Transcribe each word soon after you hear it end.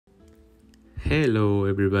Hello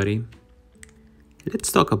everybody, let's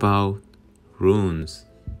talk about runes.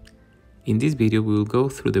 In this video we will go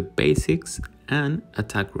through the basics and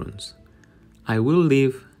attack runes. I will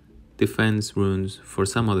leave defense runes for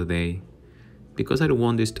some other day because I don't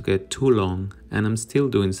want this to get too long and I'm still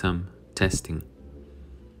doing some testing.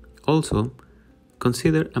 Also,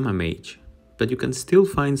 consider I'm a mage, but you can still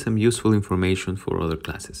find some useful information for other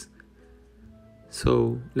classes.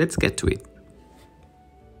 So let's get to it.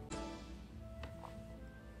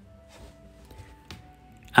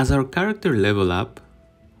 As our character level up,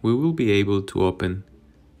 we will be able to open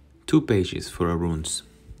 2 pages for our runes.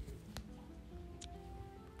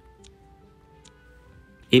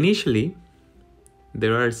 Initially,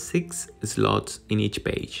 there are 6 slots in each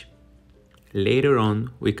page. Later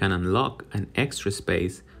on, we can unlock an extra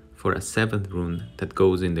space for a 7th rune that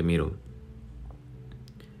goes in the middle.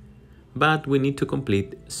 But we need to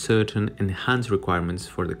complete certain enhanced requirements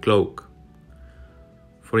for the cloak.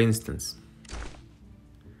 For instance,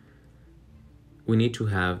 we need to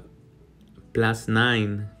have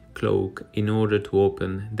 +9 cloak in order to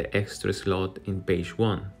open the extra slot in page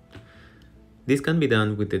 1. This can be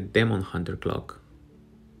done with the Demon Hunter cloak,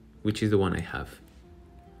 which is the one I have.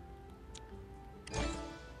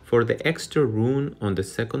 For the extra rune on the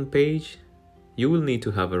 2nd page, you will need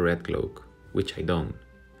to have a red cloak, which I don't.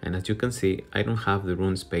 And as you can see, I don't have the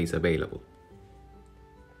rune space available.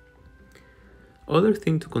 Other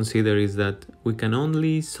thing to consider is that we can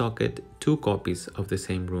only socket 2 copies of the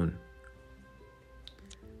same rune.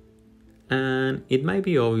 And it might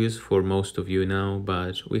be obvious for most of you now,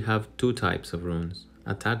 but we have 2 types of runes.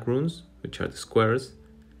 Attack runes, which are the squares,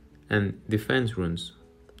 and defense runes,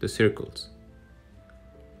 the circles.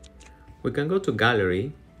 We can go to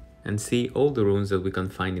gallery and see all the runes that we can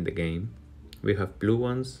find in the game. We have blue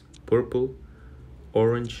ones, purple,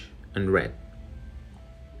 orange, and red.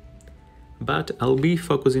 But I'll be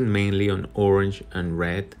focusing mainly on orange and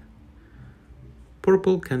red.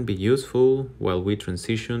 Purple can be useful while we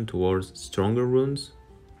transition towards stronger runes.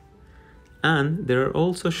 And there are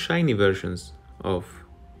also shiny versions of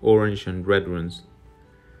orange and red runes.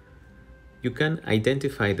 You can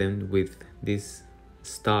identify them with this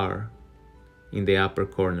star in the upper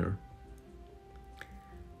corner.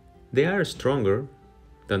 They are stronger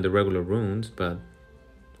than the regular runes, but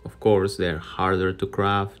of course they are harder to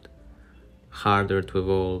craft, harder to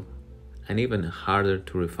evolve, and even harder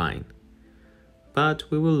to refine. But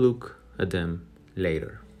we will look at them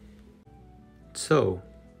later. So,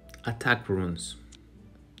 attack runes.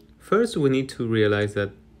 First, we need to realize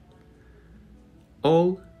that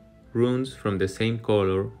all runes from the same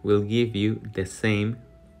color will give you the same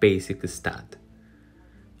basic stat.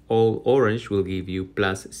 All orange will give you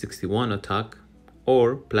 +61 attack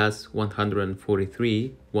or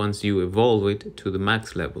 +143 once you evolve it to the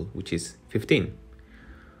max level, which is 15.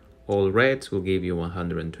 All reds will give you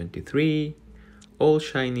 123, all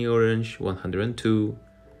shiny orange 102,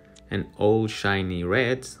 and all shiny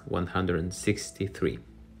reds 163.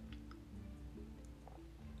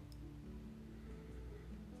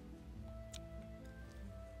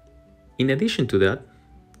 In addition to that,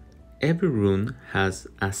 every rune has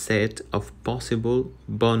a set of possible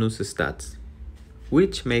bonus stats,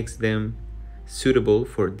 which makes them suitable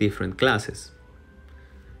for different classes.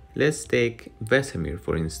 Let's take Vesemir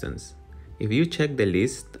for instance. If you check the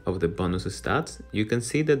list of the bonus stats, you can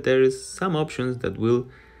see that there is some options that will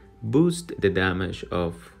boost the damage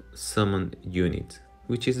of summoned units,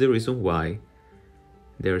 which is the reason why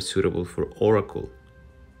they are suitable for Oracle,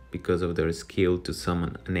 because of their skill to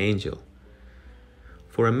summon an angel.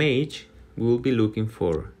 For a mage, we will be looking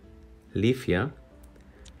for Lifia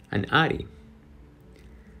and Ari.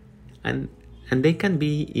 And they can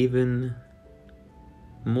be even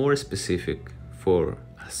more specific for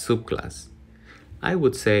a subclass. I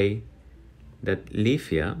would say that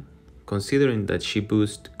Lifia, considering that she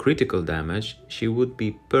boosts critical damage, she would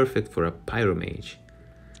be perfect for a pyromage.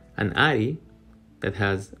 And Ari, that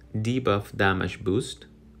has debuff damage boost,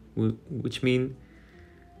 which means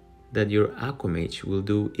that your aquamage will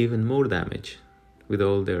do even more damage with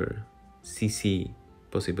all their CC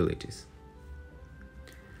possibilities.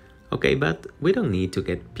 Okay, but we don't need to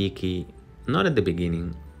get picky, not at the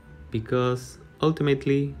beginning, because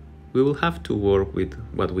ultimately we will have to work with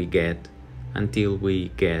what we get until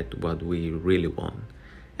we get what we really want.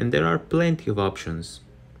 And there are plenty of options.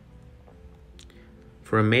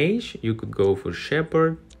 For a mage, you could go for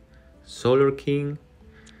Shepherd, Solar King,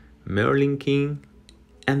 Merlin King,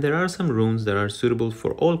 and there are some runes that are suitable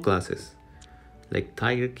for all classes, like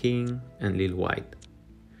Tiger King and Lil White.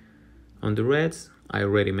 On the reds, I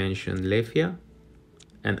already mentioned Lefia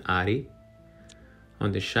and Ari.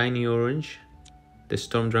 On the shiny orange, the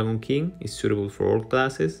Storm Dragon King is suitable for all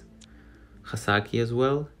classes, Hasaki as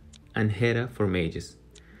well, and Hera for mages.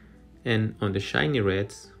 And on the shiny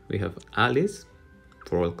reds, we have Alice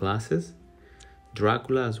for all classes,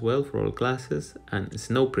 Dracula as well for all classes, and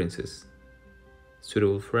Snow Princess,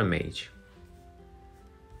 suitable for a mage.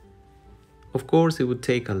 Of course, it would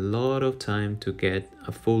take a lot of time to get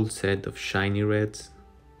a full set of shiny reds,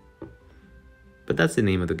 but that's the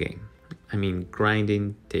name of the game. I mean,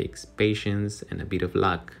 grinding takes patience and a bit of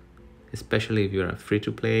luck, especially if you're a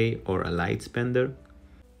free-to-play or a light spender.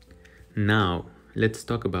 Now, let's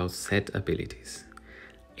talk about set abilities,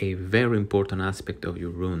 a very important aspect of your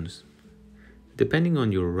runes. Depending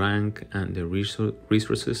on your rank and the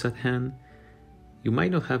resources at hand, you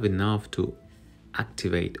might not have enough to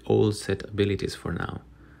activate all set abilities for now,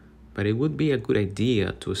 but it would be a good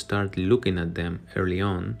idea to start looking at them early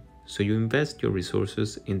on, so you invest your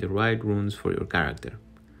resources in the right runes for your character.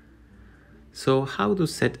 So how do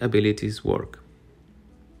set abilities work?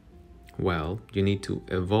 Well, you need to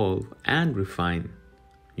evolve and refine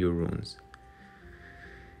your runes.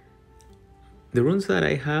 The runes that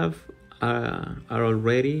I have are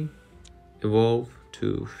already evolved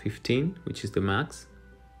to 15, which is the max.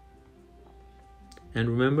 And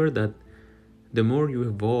remember that the more you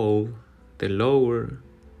evolve, the lower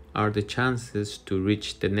are the chances to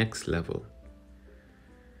reach the next level.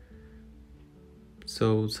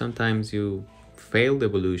 So sometimes you fail the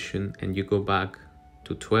evolution and you go back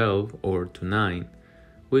to 12 or to 9,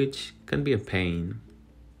 which can be a pain.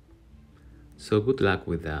 So good luck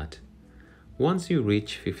with that. Once you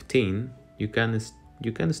reach 15, you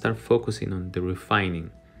can start focusing on the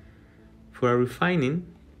refining. For a refining,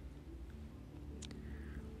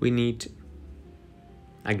 we need,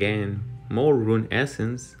 again, more rune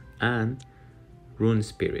essence and rune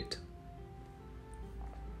spirit.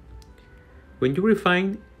 When you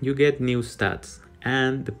refine, you get new stats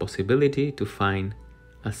and the possibility to find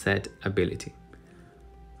a set ability,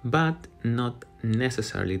 but not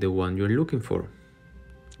necessarily the one you're looking for.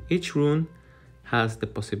 Each rune has the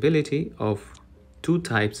possibility of 2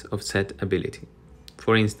 types of set ability.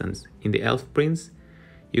 For instance, in the Elf Prince,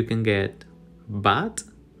 you can get Bat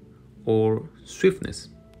or Swiftness.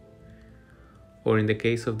 Or in the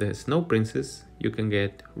case of the Snow Princess, you can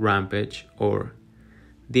get Rampage or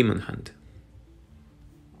Demon Hunt.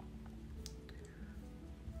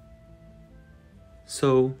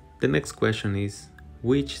 So the next question is,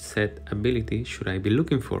 which set ability should I be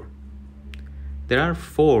looking for? There are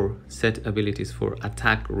 4 set abilities for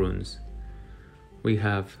attack runes. We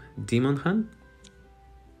have Demon Hunt,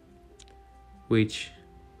 which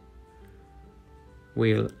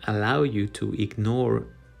will allow you to ignore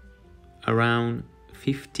around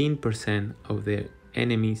 15% of the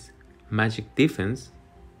enemy's magic defense.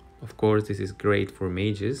 Of course, this is great for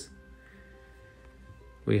mages.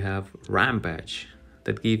 We have Rampage,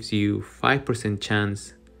 that gives you 5%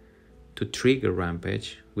 chance to trigger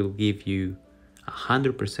Rampage, will give you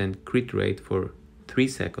 100% crit rate for 3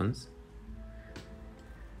 seconds.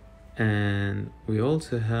 And we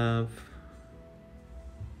also have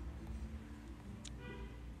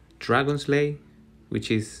Dragon Slay, which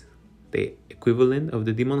is the equivalent of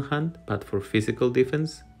the Demon Hunt, but for physical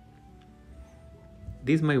defense.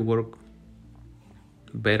 This might work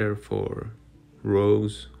better for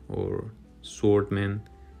rogues or swordmen.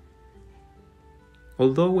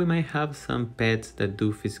 Although we might have some pets that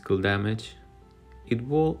do physical damage, it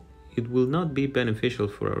will not be beneficial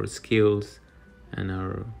for our skills and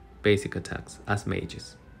our basic attacks as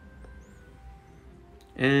mages.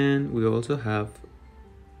 And we also have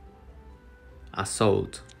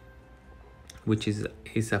Assault, which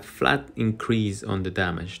is a flat increase on the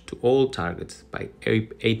damage to all targets by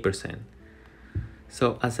 8%.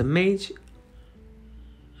 So as a mage,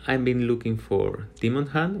 I've been looking for Demon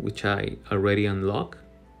Hunt, which I already unlock,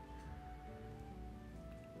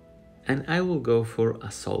 and I will go for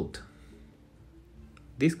Assault.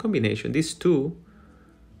 This combination, these 2,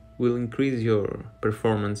 will increase your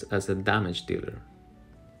performance as a damage dealer.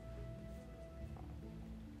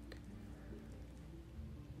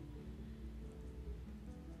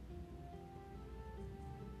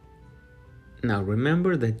 Now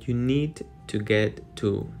remember that you need to get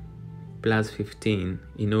to plus 15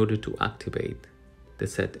 in order to activate the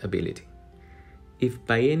set ability. If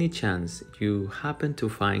by any chance you happen to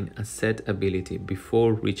find a set ability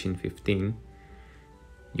before reaching 15,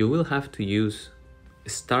 you will have to use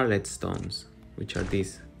Starlight Stones, which are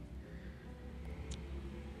these,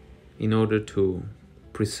 in order to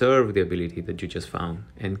preserve the ability that you just found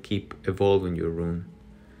and keep evolving your rune.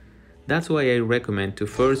 That's why I recommend to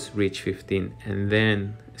first reach 15 and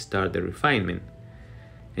then start the refinement.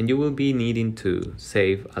 And you will be needing to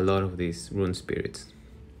save a lot of these rune spirits.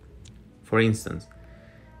 For instance,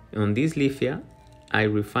 on this Lithia, I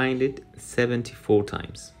refined it 74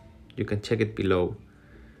 times. You can check it below.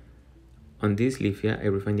 On this Lithia, I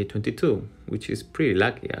refined it 22, which is pretty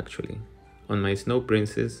lucky actually. On my Snow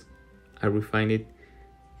Princess, I refined it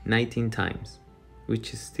 19 times,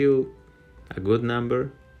 which is still a good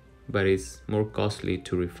number, but it's more costly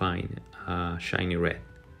to refine a shiny red.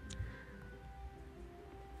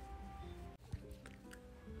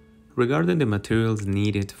 Regarding the materials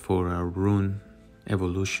needed for our rune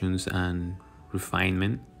evolutions and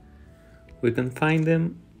refinement, we can find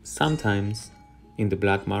them sometimes in the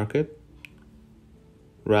black market,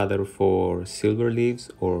 rather for silver leaves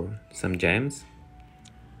or some gems.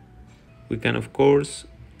 We can of course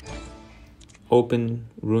open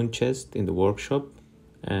rune chest in the workshop,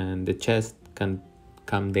 and the chest can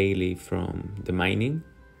come daily from the mining.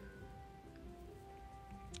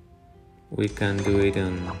 We can do it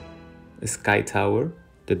on Sky Tower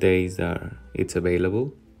the days that it's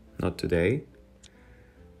available, not today.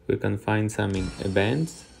 We can find some in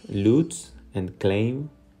events, loots, and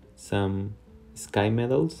claim some sky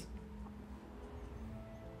medals.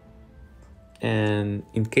 And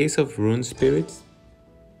in case of rune spirits,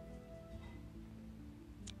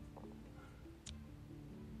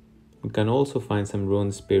 we can also find some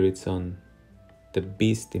rune spirits on the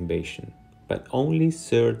beast invasion, but only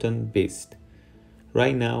certain beasts.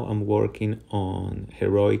 Right now I'm working on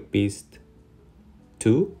Heroic Beast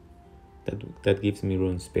 2, that gives me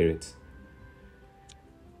rune spirits.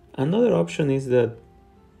 Another option is that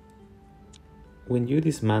when you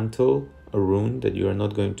dismantle a rune that you are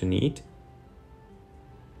not going to need,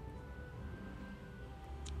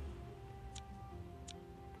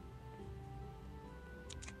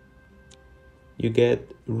 you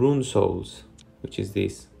get rune souls, which is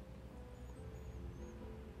this.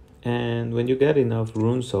 And when you get enough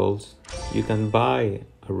rune souls, you can buy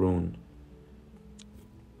a rune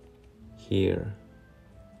here.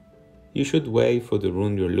 You should wait for the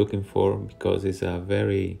rune you're looking for because it's a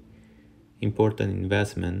very important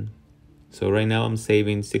investment. So right now I'm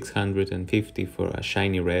saving 650 for a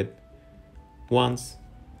shiny red once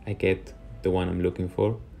I get the one I'm looking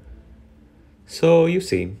for. So you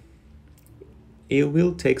see, it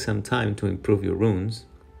will take some time to improve your runes,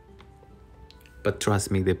 but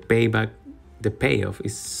trust me, the payoff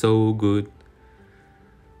is so good.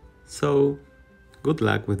 So good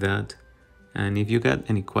luck with that. And if you got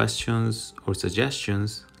any questions or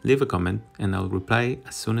suggestions, leave a comment and I'll reply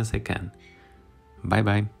as soon as I can. Bye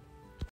bye.